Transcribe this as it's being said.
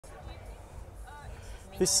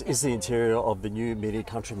This is the interior of the new Mini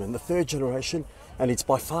Countryman, the third generation, and it's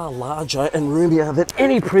by far larger and roomier than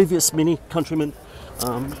any previous Mini Countryman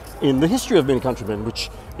in the history of Mini Countryman,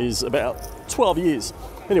 which is about 12 years.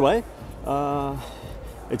 Anyway,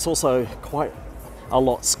 it's also quite a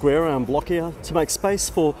lot squarer and blockier to make space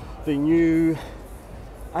for the new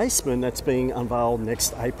Aceman that's being unveiled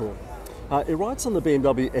next April. It rides on the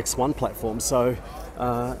BMW X1 platform, so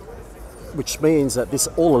which means that this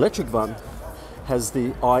all-electric one has the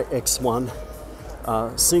iX1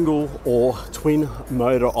 single or twin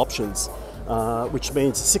motor options, which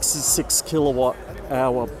means 66 kilowatt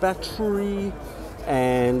hour battery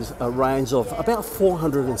and a range of about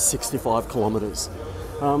 465 kilometers.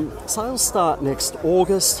 Sales start next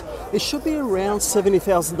August. It should be around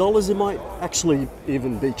 $70,000. It might actually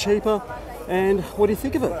even be cheaper. And what do you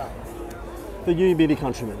think of it? The new Mini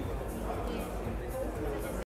Countryman.